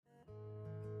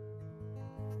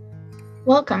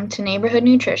Welcome to Neighborhood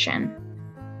Nutrition,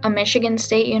 a Michigan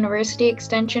State University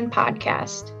Extension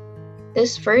podcast.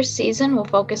 This first season will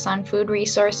focus on food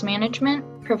resource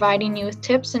management, providing you with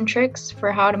tips and tricks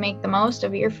for how to make the most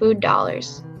of your food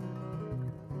dollars.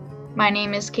 My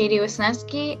name is Katie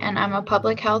Wisniewski, and I'm a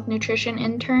public health nutrition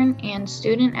intern and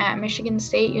student at Michigan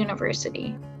State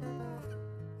University.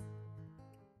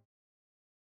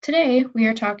 Today, we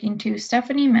are talking to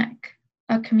Stephanie Meck,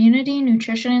 a community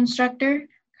nutrition instructor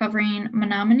covering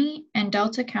Menominee and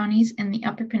Delta counties in the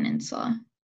Upper Peninsula.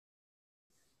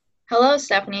 Hello,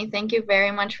 Stephanie. Thank you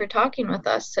very much for talking with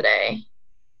us today.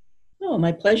 Oh,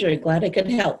 my pleasure. Glad I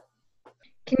could help.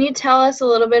 Can you tell us a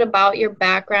little bit about your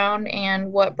background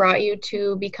and what brought you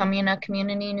to becoming a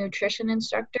community nutrition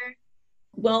instructor?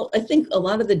 Well, I think a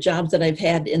lot of the jobs that I've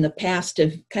had in the past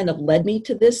have kind of led me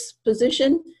to this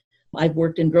position. I've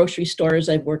worked in grocery stores.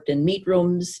 I've worked in meat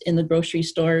rooms in the grocery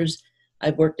stores.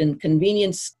 I've worked in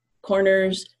convenience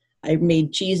corners. I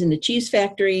made cheese in the cheese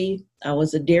factory. I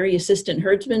was a dairy assistant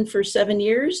herdsman for 7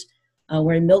 years,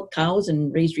 where I milked cows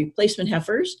and raised replacement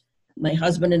heifers. My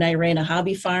husband and I ran a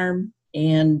hobby farm,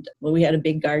 and we had a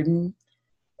big garden.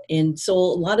 And so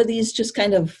a lot of these just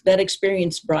kind of, that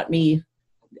experience brought me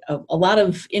a lot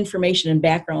of information and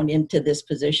background into this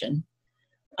position.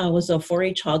 I was a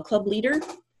 4-H hog club leader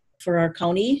for our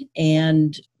county,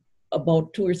 and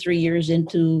about 2 or 3 years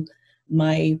into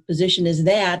my position as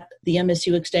that, the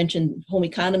MSU Extension home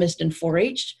economist and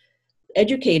 4-H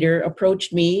educator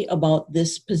approached me about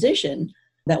this position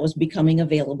that was becoming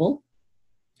available.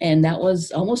 And that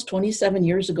was almost 27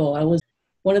 years ago. I was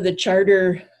one of the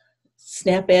charter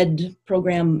SNAP-Ed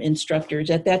program instructors.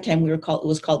 At that time, it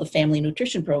was called the Family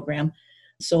Nutrition Program.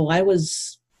 So I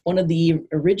was one of the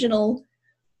original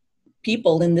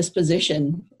people in this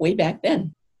position way back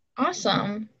then.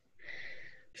 Awesome.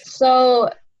 So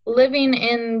living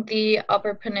in the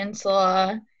Upper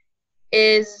Peninsula,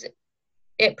 is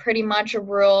it pretty much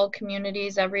rural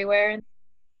communities everywhere?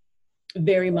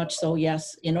 Very much so,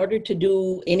 yes. In order to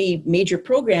do any major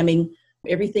programming,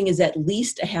 everything is at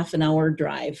least a half an hour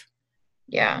drive.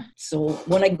 Yeah. So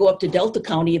when I go up to Delta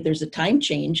County, there's a time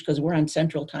change because we're on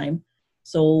Central Time.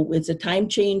 So it's a time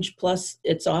change, plus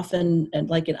it's often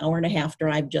like an hour and a half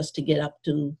drive just to get up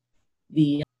to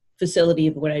the facility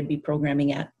of what I'd be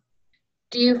programming at.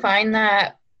 Do you find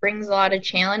that brings a lot of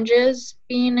challenges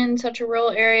being in such a rural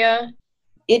area?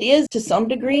 It is to some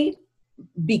degree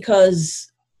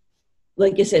because,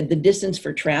 like I said, the distance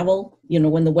for travel,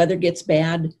 when the weather gets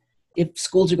bad, if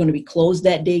schools are going to be closed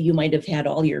that day, you might have had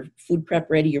all your food prep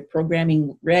ready, your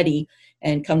programming ready,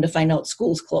 and come to find out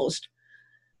school's closed.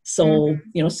 So,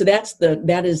 so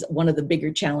that is one of the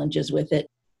bigger challenges with it.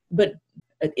 But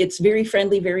it's very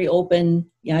friendly, very open.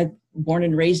 I'm born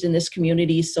and raised in this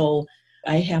community, so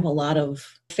I have a lot of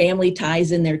family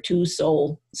ties in there too.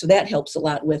 So that helps a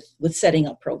lot with setting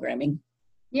up programming.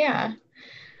 Yeah.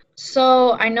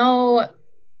 So I know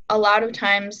a lot of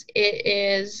times it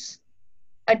is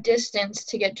a distance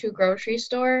to get to a grocery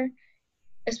store,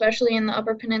 especially in the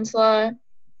Upper Peninsula.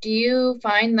 Do you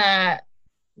find that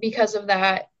because of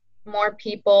that, more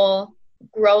people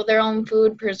grow their own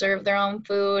food, preserve their own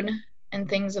food, and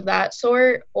things of that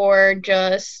sort, or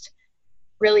just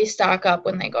really stock up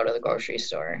when they go to the grocery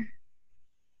store?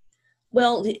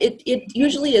 Well, it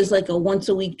usually is like a once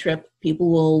a week trip. People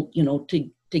will,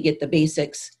 to get the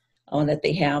basics that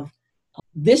they have.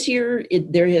 This year,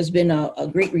 there has been a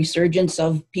great resurgence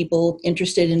of people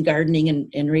interested in gardening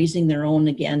and raising their own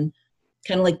again,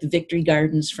 kind of like the Victory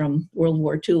Gardens from World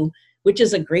War II, which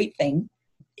is a great thing.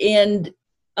 And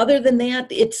other than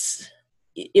that,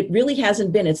 it really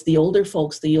hasn't been. It's the older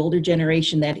folks, the older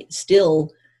generation that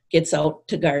still gets out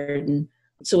to garden.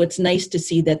 So it's nice to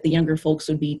see that the younger folks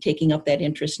would be taking up that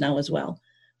interest now as well.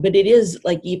 But it is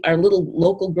like our little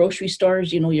local grocery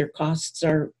stores, your costs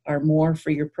are more for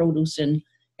your produce and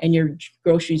your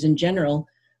groceries in general.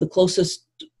 The closest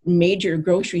major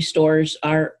grocery stores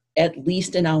are at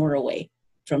least an hour away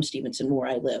from Stevenson, where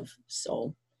I live.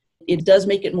 So it does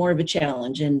make it more of a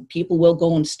challenge, and people will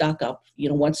go and stock up,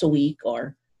 once a week,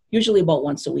 or usually about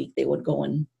once a week they would go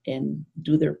and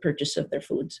do their purchase of their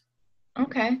foods.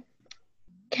 Okay.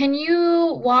 Can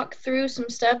you walk through some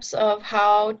steps of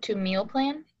how to meal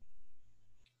plan?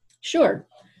 Sure.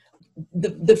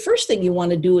 The first thing you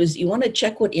want to do is you want to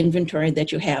check what inventory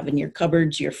that you have in your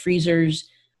cupboards, your freezers,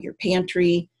 your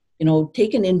pantry.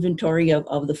 Take an inventory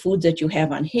of the foods that you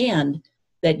have on hand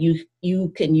that you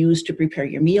can use to prepare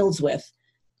your meals with.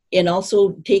 And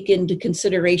also take into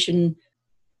consideration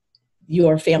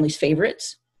your family's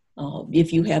favorites.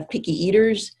 If you have picky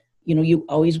eaters, you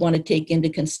always want to take into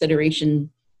consideration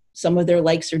some of their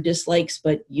likes or dislikes,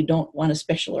 but you don't want a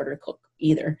special order cook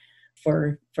either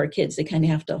for kids. They kind of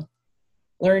have to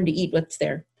learn to eat what's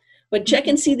there. But check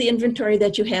and see the inventory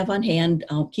that you have on hand.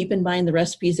 Keep in mind the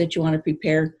recipes that you want to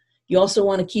prepare. You also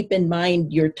want to keep in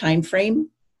mind your time frame,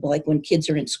 like when kids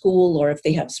are in school or if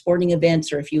they have sporting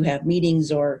events or if you have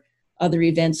meetings or other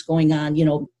events going on.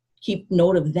 Keep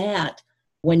note of that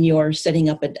when you're setting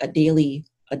up a daily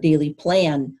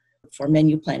plan for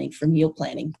menu planning, for meal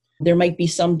planning. There might be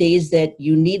some days that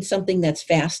you need something that's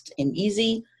fast and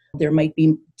easy. There might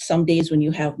be some days when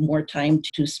you have more time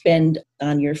to spend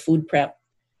on your food prep.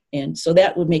 And so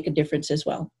that would make a difference as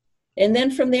well. And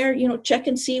then from there, check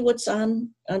and see what's on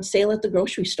sale at the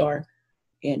grocery store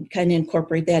and kind of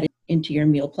incorporate that into your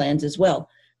meal plans as well.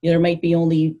 There might be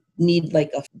only need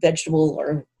like a vegetable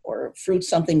or fruit,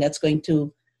 something that's going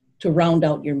to round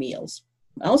out your meals.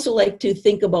 I also like to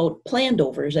think about planned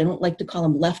overs. I don't like to call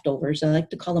them leftovers. I like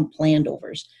to call them planned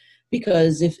overs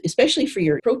because especially for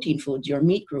your protein foods, your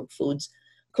meat group foods,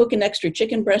 cook an extra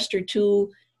chicken breast or two,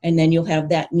 and then you'll have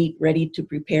that meat ready to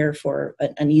prepare for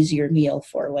an easier meal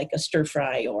for like a stir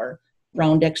fry or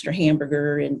round extra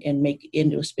hamburger and make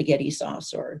into a spaghetti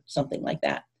sauce or something like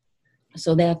that.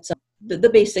 So that's the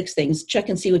basics things. Check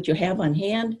and see what you have on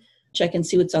hand. Check and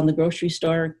see what's on the grocery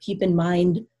store. Keep in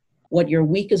mind what your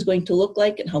week is going to look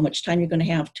like and how much time you're going to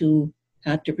have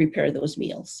to prepare those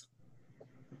meals.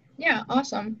 Yeah,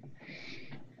 awesome.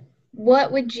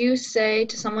 What would you say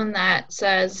to someone that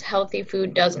says healthy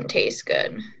food doesn't taste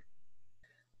good?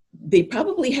 They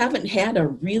probably haven't had a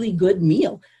really good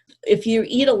meal. If you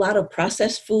eat a lot of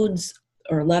processed foods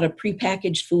or a lot of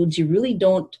prepackaged foods, you really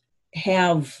don't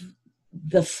have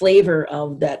the flavor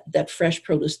of that fresh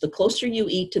produce. The closer you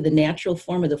eat to the natural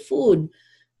form of the food,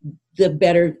 the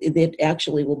better it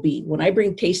actually will be. When I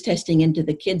bring taste testing into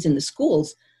the kids in the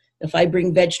schools, if I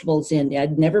bring vegetables in,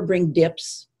 I'd never bring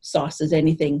dips, sauces,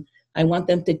 anything. I want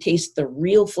them to taste the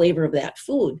real flavor of that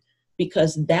food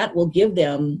because that will give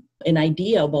them an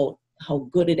idea about how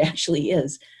good it actually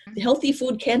is. Healthy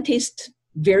food can taste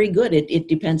very good. It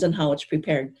depends on how it's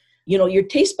prepared. Your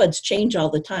taste buds change all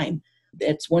the time.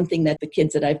 That's one thing that the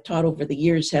kids that I've taught over the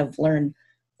years have learned.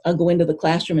 I'll go into the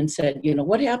classroom and said,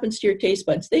 what happens to your taste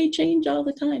buds? They change all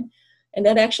the time. And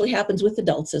that actually happens with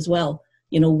adults as well.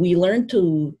 We learn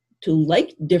to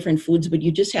like different foods, but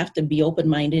you just have to be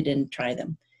open-minded and try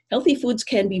them. Healthy foods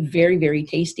can be very, very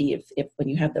tasty if when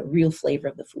you have the real flavor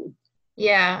of the food.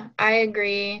 Yeah, I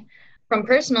agree. From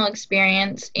personal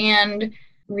experience and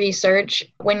research,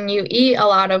 when you eat a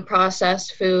lot of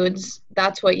processed foods,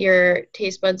 that's what your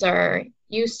taste buds are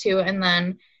used to. And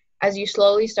then as you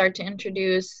slowly start to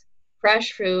introduce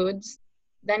fresh foods,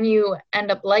 then you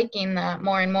end up liking that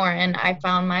more and more. And I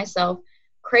found myself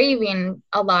craving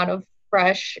a lot of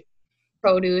fresh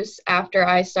produce after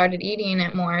I started eating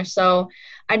it more. So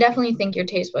I definitely think your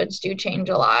taste buds do change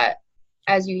a lot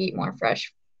as you eat more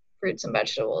fresh fruits and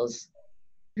vegetables.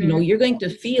 You're going to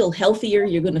feel healthier.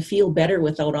 You're going to feel better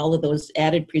without all of those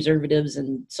added preservatives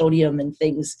and sodium and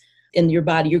things in your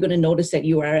body. You're going to notice that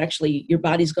your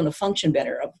body's going to function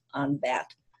better on that.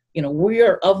 We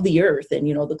are of the earth, and,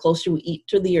 the closer we eat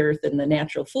to the earth and the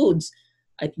natural foods,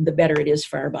 the better it is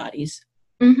for our bodies.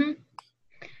 Mm-hmm.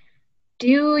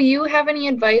 Do you have any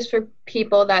advice for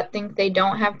people that think they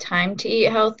don't have time to eat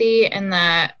healthy and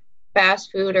that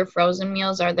fast food or frozen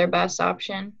meals are their best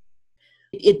option?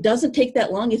 It doesn't take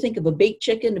that long. You think of a baked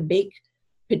chicken, a baked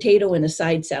potato, and a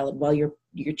side salad. While your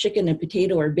chicken and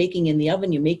potato are baking in the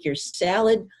oven, you make your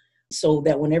salad so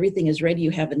that when everything is ready,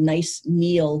 you have a nice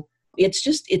meal.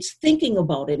 It's thinking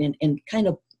about it and kind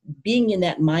of being in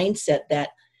that mindset that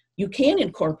you can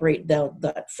incorporate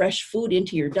the fresh food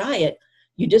into your diet.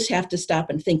 You just have to stop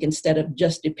and think instead of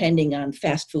just depending on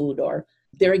fast food. Or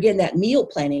there again, that meal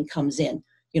planning comes in.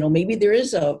 Maybe there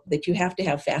is that you have to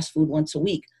have fast food once a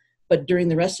week. But during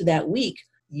the rest of that week,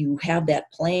 you have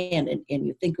that plan and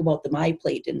you think about the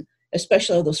MyPlate and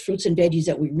especially all those fruits and veggies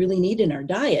that we really need in our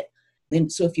diet.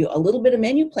 And so a little bit of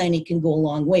menu planning can go a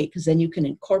long way because then you can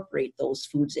incorporate those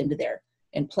foods into there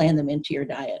and plan them into your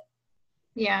diet.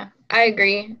 Yeah, I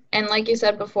agree. And like you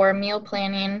said before, meal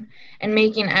planning and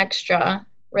making extra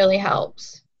really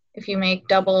helps. If you make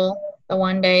double the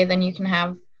one day, then you can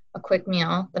have a quick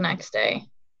meal the next day.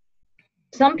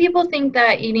 Some people think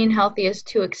that eating healthy is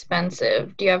too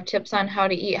expensive. Do you have tips on how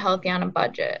to eat healthy on a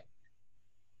budget?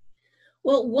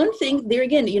 Well, one thing there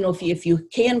again, if you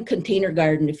can container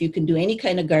garden, if you can do any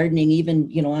kind of gardening,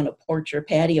 even, on a porch or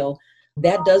patio,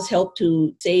 that does help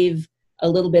to save a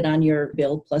little bit on your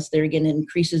bill. Plus, there again,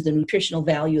 increases the nutritional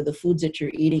value of the foods that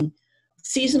you're eating.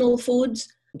 Seasonal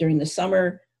foods during the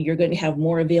summer, you're going to have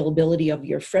more availability of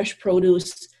your fresh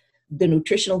produce. the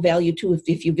nutritional value too.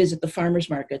 If you visit the farmers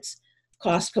markets,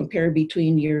 cost compare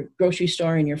between your grocery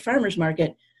store and your farmers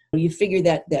market, you figure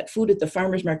that food at the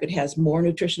farmers market has more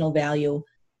nutritional value,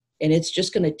 and it's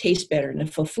just going to taste better. And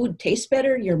if a food tastes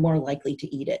better, you're more likely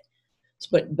to eat it.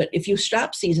 But if you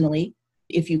shop seasonally,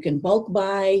 if you can bulk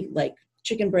buy like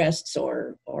chicken breasts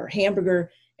or hamburger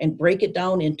and break it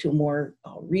down into more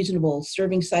reasonable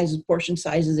serving sizes, portion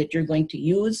sizes that you're going to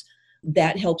use,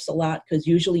 that helps a lot, because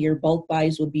usually your bulk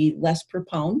buys will be less per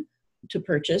pound to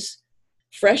purchase.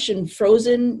 Fresh and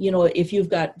frozen, if you've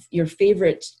got your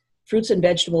favorite fruits and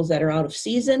vegetables that are out of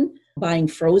season, buying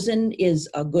frozen is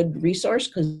a good resource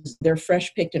because they're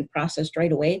fresh picked and processed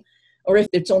right away. Or if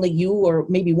it's only you or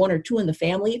maybe one or two in the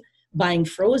family, buying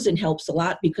frozen helps a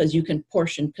lot because you can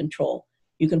portion control.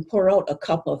 You can pour out a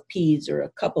cup of peas or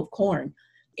a cup of corn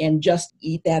and just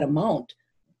eat that amount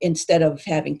instead of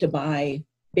having to buy a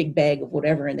big bag of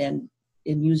whatever and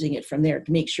using it from there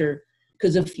to make sure.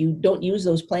 Because if you don't use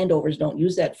those planned overs, don't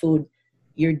use that food,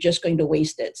 you're just going to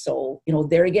waste it. So,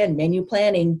 there again, menu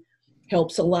planning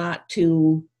helps a lot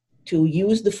to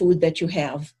use the food that you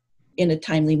have in a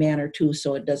timely manner too,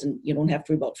 so you don't have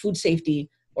to worry about food safety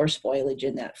or spoilage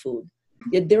in that food.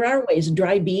 There are ways.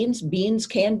 Dry beans,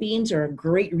 canned beans are a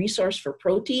great resource for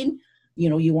protein.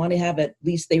 You want to have at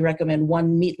least, they recommend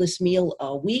one meatless meal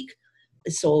a week.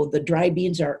 So the dry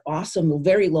beans are awesome,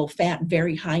 very low fat,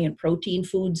 very high in protein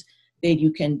foods that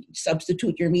you can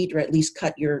substitute your meat, or at least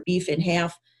cut your beef in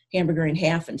half, hamburger in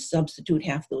half, and substitute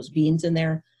half those beans in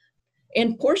there.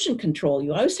 And portion control,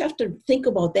 you always have to think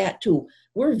about that too.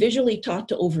 We're visually taught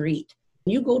to overeat.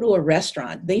 When you go to a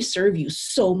restaurant, they serve you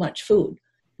so much food.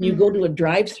 You go to a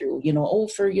drive-through,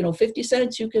 for 50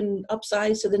 cents, you can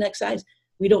upsize to the next size.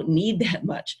 We don't need that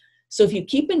much. So if you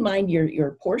keep in mind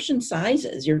your portion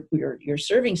sizes, your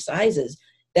serving sizes,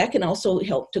 that can also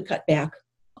help to cut back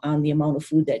on the amount of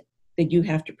food that you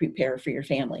have to prepare for your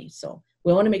family. So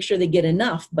we want to make sure they get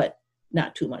enough, but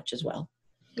not too much as well.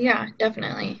 Yeah,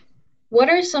 definitely. What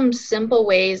are some simple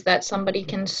ways that somebody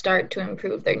can start to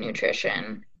improve their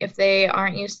nutrition if they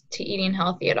aren't used to eating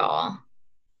healthy at all?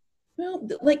 Well,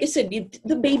 like I said,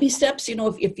 the baby steps,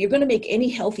 if you're going to make any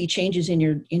healthy changes in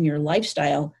your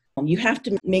lifestyle, you have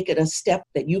to make it a step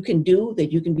that you can do,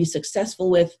 that you can be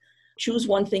successful with. Choose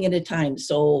one thing at a time.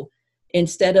 So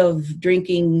instead of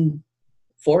drinking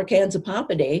 4 cans of pop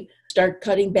a day, start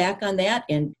cutting back on that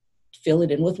and fill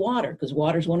it in with water, because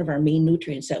water is one of our main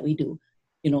nutrients that we do.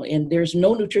 And there's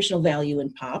no nutritional value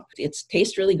in pop. It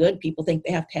tastes really good. People think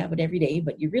they have to have it every day,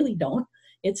 but you really don't.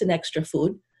 It's an extra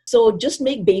food. So just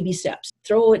make baby steps.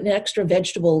 Throw an extra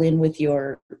vegetable in with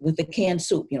the canned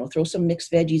soup. Throw some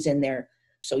mixed veggies in there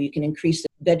so you can increase the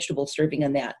vegetable serving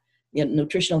on that, the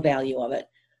nutritional value of it.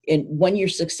 And when you're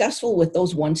successful with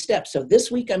those one step, so this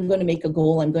week I'm going to make a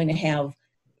goal. I'm going to have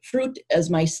fruit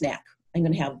as my snack. I'm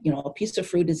going to have, a piece of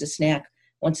fruit as a snack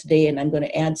once a day, and I'm going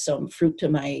to add some fruit to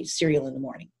my cereal in the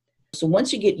morning. So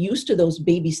once you get used to those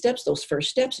baby steps, those first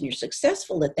steps, and you're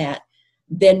successful at that,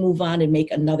 then move on and make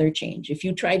another change. If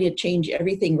you try to change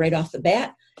everything right off the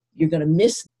bat, you're going to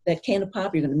miss that can of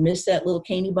pop, you're going to miss that little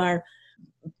candy bar,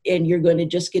 and you're going to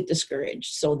just get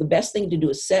discouraged. So the best thing to do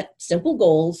is set simple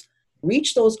goals,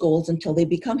 reach those goals until they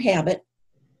become habit,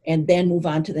 and then move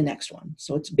on to the next one.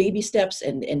 So it's baby steps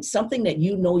and something that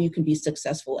you can be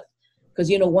successful at. Because,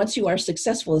 once you are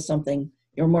successful at something,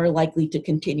 you're more likely to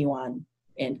continue on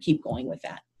and keep going with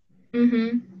that.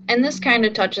 Mm-hmm. And this kind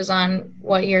of touches on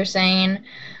what you're saying,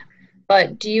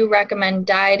 but do you recommend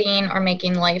dieting or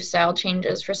making lifestyle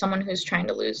changes for someone who's trying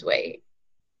to lose weight?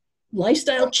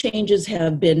 Lifestyle changes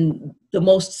have been the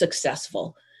most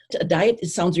successful. A diet, it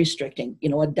sounds restricting.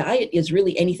 A diet is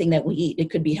really anything that we eat. It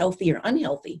could be healthy or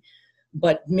unhealthy,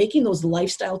 but making those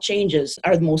lifestyle changes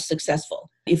are the most successful.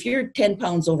 If you're 10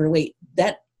 pounds overweight,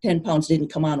 that 10 pounds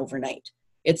didn't come on overnight.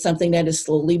 It's something that is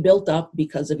slowly built up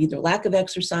because of either lack of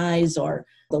exercise or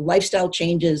the lifestyle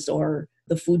changes or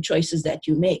the food choices that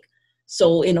you make.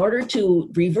 So in order to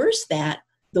reverse that,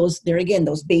 those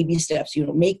baby steps,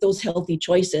 make those healthy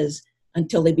choices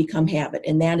until they become habit.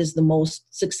 And that is the most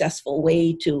successful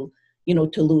way to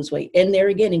lose weight. And there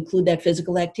again, include that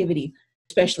physical activity,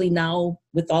 especially now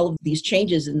with all of these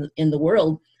changes in the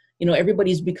world.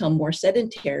 Everybody's become more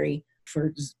sedentary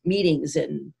for meetings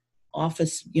and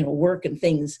office, work and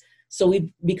things. So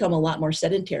we've become a lot more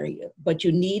sedentary, but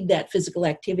you need that physical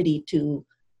activity to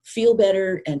feel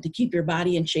better and to keep your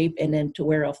body in shape, and then to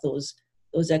wear off those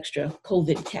extra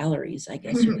COVID calories, I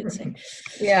guess you could say.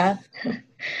 Yeah,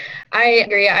 I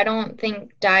agree. I don't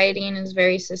think dieting is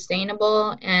very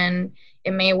sustainable, and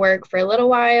it may work for a little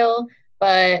while,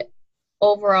 but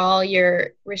overall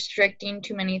you're restricting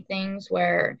too many things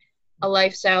where a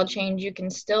lifestyle change, you can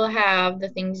still have the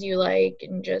things you like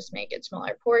and just make it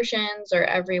smaller portions or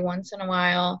every once in a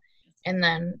while. And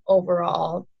then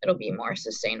overall, it'll be more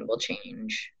sustainable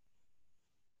change.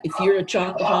 If you're a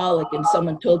chocoholic and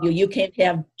someone told you can't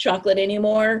have chocolate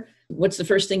anymore, what's the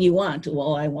first thing you want?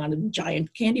 Well, I want a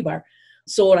giant candy bar.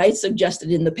 So what I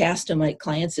suggested in the past to my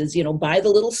clients is, buy the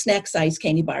little snack size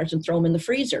candy bars and throw them in the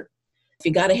freezer. If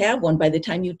you got to have one, by the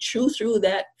time you chew through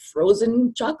that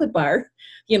frozen chocolate bar,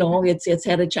 it's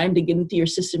had a time to get into your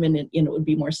system, and it would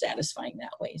be more satisfying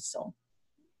that way. So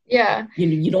yeah,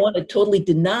 you don't want to totally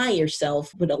deny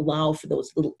yourself, but allow for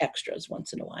those little extras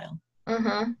once in a while.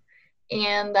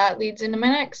 And that leads into my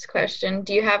next question.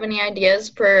 Do you have any ideas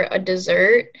for a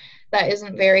dessert that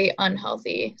isn't very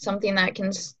unhealthy, something that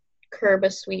can curb a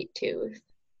sweet tooth?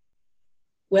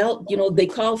 Well, they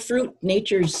call fruit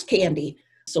nature's candy.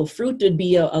 So fruit would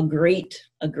be a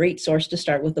great source to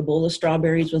start with. A bowl of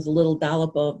strawberries with a little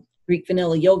dollop of Greek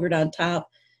vanilla yogurt on top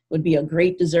would be a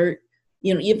great dessert.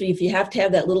 If you have to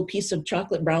have that little piece of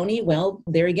chocolate brownie, well,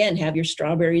 there again, have your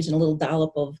strawberries and a little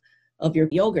dollop of your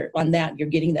yogurt. On that, you're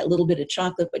getting that little bit of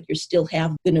chocolate, but you still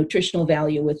have the nutritional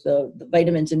value with the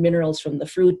vitamins and minerals from the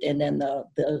fruit, and then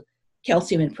the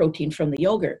calcium and protein from the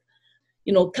yogurt.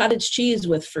 Cottage cheese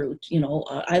with fruit.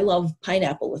 I love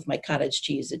pineapple with my cottage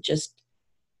cheese. It just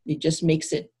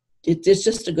makes it's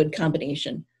just a good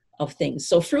combination of things.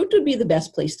 So fruit would be the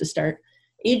best place to start.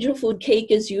 Angel food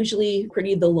cake is usually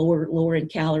pretty the lower in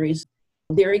calories.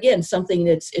 There again, something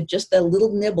it's just that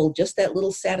little nibble, just that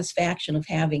little satisfaction of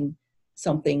having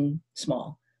something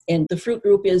small. And the fruit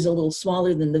group is a little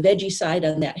smaller than the veggie side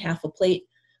on that half a plate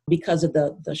because of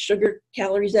the sugar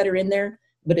calories that are in there.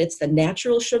 But it's the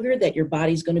natural sugar that your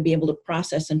body's going to be able to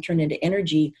process and turn into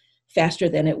energy faster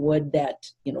than it would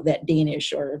that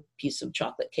Danish or piece of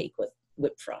chocolate cake with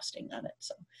whipped frosting on it.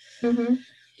 So,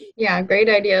 yeah, great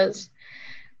ideas.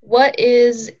 What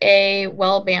is a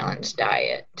well-balanced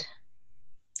diet?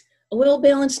 A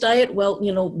well-balanced diet, well,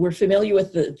 we're familiar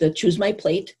with the Choose My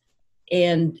Plate.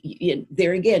 And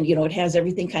there again, it has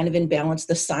everything kind of in balance.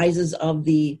 The sizes of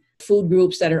the food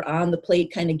groups that are on the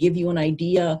plate kind of give you an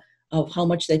idea of how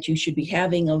much that you should be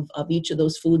having of each of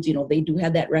those foods. They do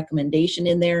have that recommendation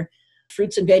in there.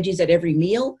 Fruits and veggies at every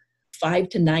meal, 5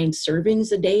 to 9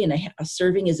 servings a day. And a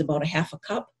serving is about a half a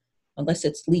cup. Unless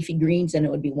it's leafy greens, then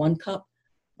it would be 1 cup.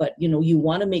 But, you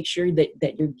want to make sure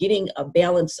that you're getting a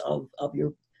balance of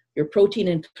your protein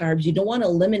and carbs. You don't want to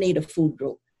eliminate a food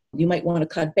group. You might want to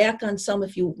cut back on some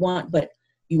if you want, but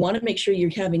you want to make sure you're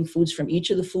having foods from each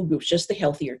of the food groups, just the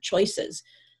healthier choices.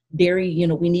 Dairy,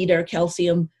 we need our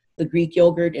calcium, the Greek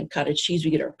yogurt and cottage cheese,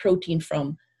 we get our protein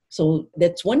from. So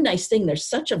that's one nice thing. There's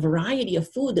such a variety of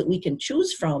food that we can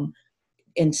choose from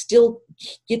and still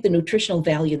get the nutritional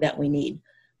value that we need.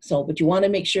 So, but you want to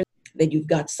make sure that you've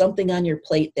got something on your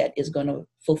plate that is going to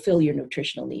fulfill your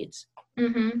nutritional needs.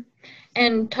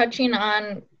 And touching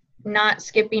on not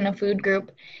skipping a food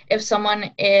group, if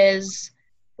someone is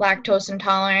lactose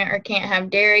intolerant or can't have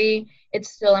dairy,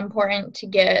 it's still important to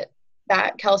get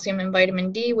that calcium and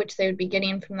vitamin D, which they would be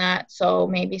getting from that. So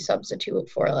maybe substitute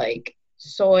for like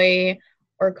soy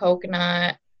or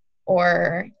coconut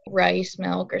or rice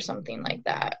milk or something like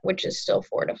that, which is still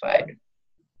fortified.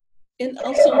 And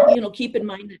also, keep in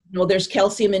mind that, there's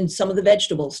calcium in some of the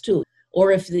vegetables too.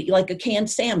 Or if like a canned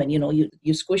salmon,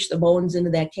 you squish the bones into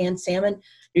that canned salmon,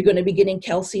 you're going to be getting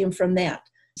calcium from that.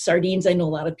 Sardines, I know a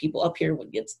lot of people up here,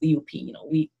 it's the UP,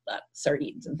 we eat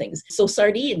sardines and things. So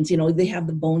sardines, they have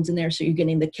the bones in there, so you're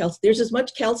getting the calcium. There's as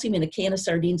much calcium in a can of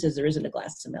sardines as there is in a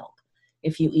glass of milk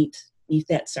if you eat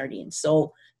that sardine.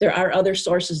 So there are other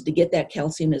sources to get that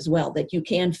calcium as well that you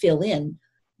can fill in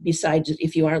besides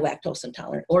if you are lactose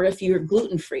intolerant or if you're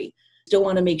gluten-free. Still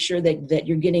want to make sure that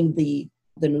you're getting the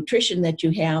nutrition that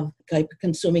you have by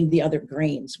consuming the other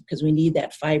grains, because we need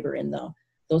that fiber and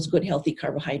those good healthy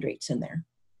carbohydrates in there.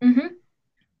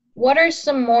 What are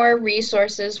some more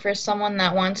resources for someone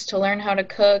that wants to learn how to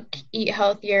cook, eat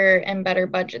healthier, and better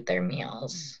budget their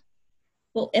meals?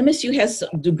 Well, MSU has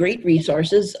great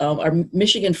resources. Our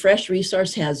Michigan Fresh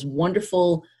resource has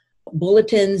wonderful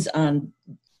bulletins on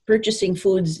purchasing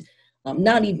foods,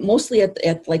 mostly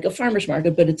at like a farmer's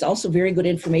market, but it's also very good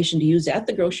information to use at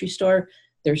the grocery store.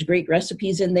 There's great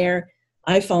recipes in there.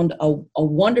 I found a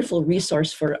wonderful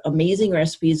resource for amazing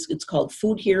recipes. It's called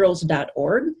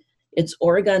foodheroes.org. It's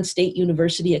Oregon State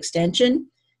University Extension,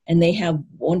 and they have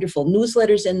wonderful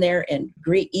newsletters in there and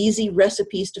great easy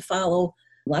recipes to follow.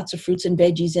 Lots of fruits and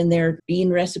veggies in there,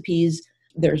 bean recipes.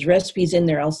 There's recipes in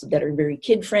there also that are very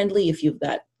kid-friendly if you've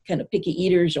got kind of picky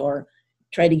eaters or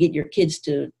try to get your kids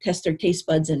to test their taste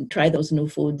buds and try those new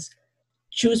foods.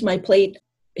 Choose My Plate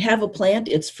have a plant,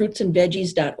 it's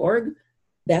fruitsandveggies.org.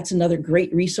 That's another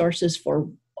great resources for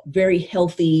very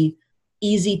healthy,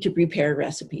 easy to prepare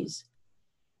recipes.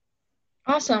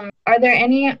 Awesome. Are there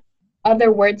any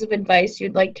other words of advice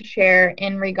you'd like to share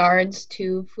in regards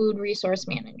to food resource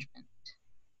management?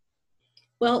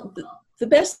 Well, the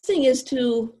best thing is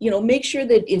to, make sure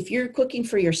that if you're cooking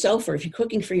for yourself or if you're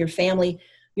cooking for your family,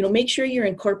 make sure you're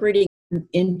incorporating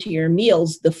into your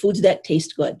meals the foods that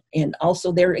taste good. And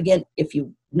also there, again, if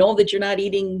you know that you're not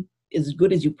eating as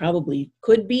good as you probably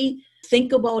could be,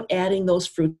 think about adding those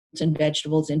fruits and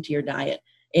vegetables into your diet.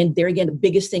 And there again, the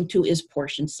biggest thing too is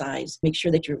portion size. Make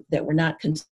sure that we're not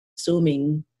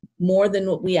consuming more than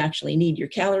what we actually need. Your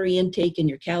calorie intake and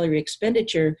your calorie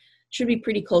expenditure should be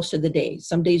pretty close to the day.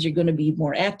 Some days you're going to be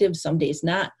more active, some days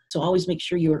not. So always make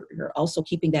sure you're also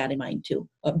keeping that in mind too.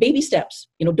 Baby steps.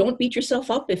 Don't beat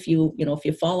yourself up if you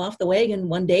fall off the wagon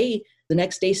one day. The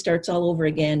next day starts all over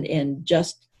again, and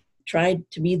just try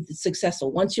to be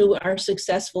successful. Once you are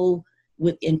successful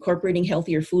with incorporating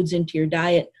healthier foods into your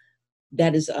diet,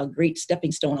 that is a great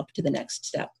stepping stone up to the next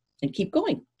step, and keep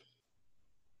going.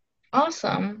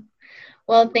 Awesome.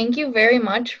 Well, thank you very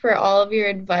much for all of your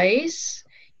advice.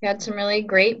 You had some really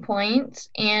great points,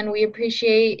 and we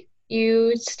appreciate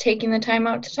you taking the time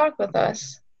out to talk with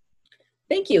us.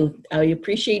 Thank you. I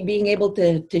appreciate being able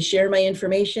to share my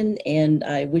information, and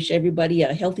I wish everybody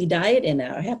a healthy diet and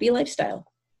a happy lifestyle.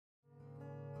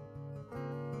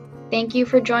 Thank you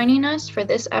for joining us for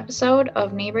this episode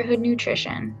of Neighborhood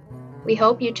Nutrition. We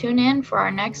hope you tune in for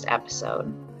our next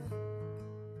episode.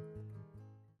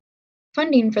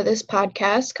 Funding for this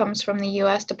podcast comes from the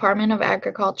U.S. Department of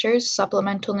Agriculture's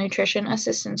Supplemental Nutrition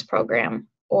Assistance Program,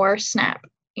 or SNAP,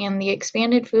 and the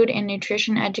Expanded Food and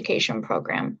Nutrition Education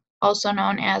Program, also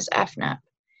known as FNEP,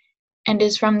 and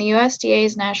is from the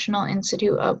USDA's National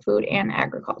Institute of Food and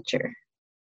Agriculture.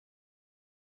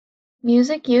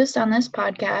 Music used on this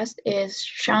podcast is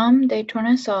Cham de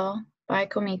Tournesol by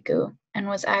Komiku and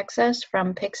was accessed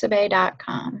from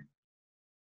Pixabay.com.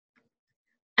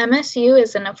 MSU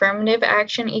is an affirmative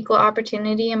action equal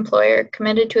opportunity employer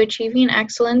committed to achieving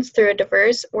excellence through a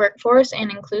diverse workforce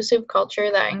and inclusive culture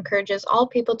that encourages all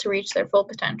people to reach their full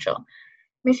potential.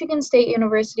 Michigan State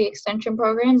University Extension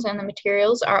programs and the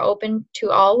materials are open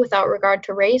to all without regard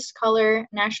to race, color,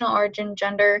 national origin,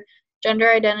 gender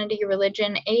identity,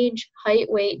 religion, age, height,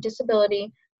 weight,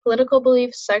 disability, political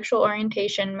beliefs, sexual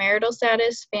orientation, marital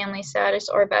status, family status,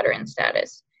 or veteran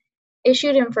status.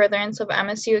 Issued in furtherance of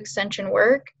MSU Extension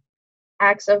work,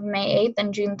 acts of May 8th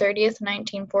and June 30th,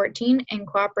 1914, in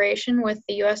cooperation with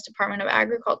the U.S. Department of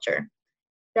Agriculture.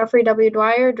 Jeffrey W.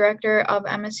 Dwyer, Director of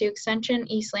MSU Extension,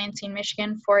 East Lansing,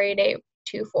 Michigan,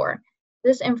 48824.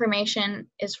 This information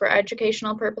is for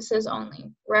educational purposes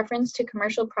only. Reference to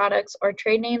commercial products or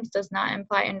trade names does not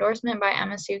imply endorsement by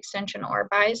MSU Extension or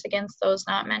bias against those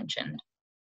not mentioned.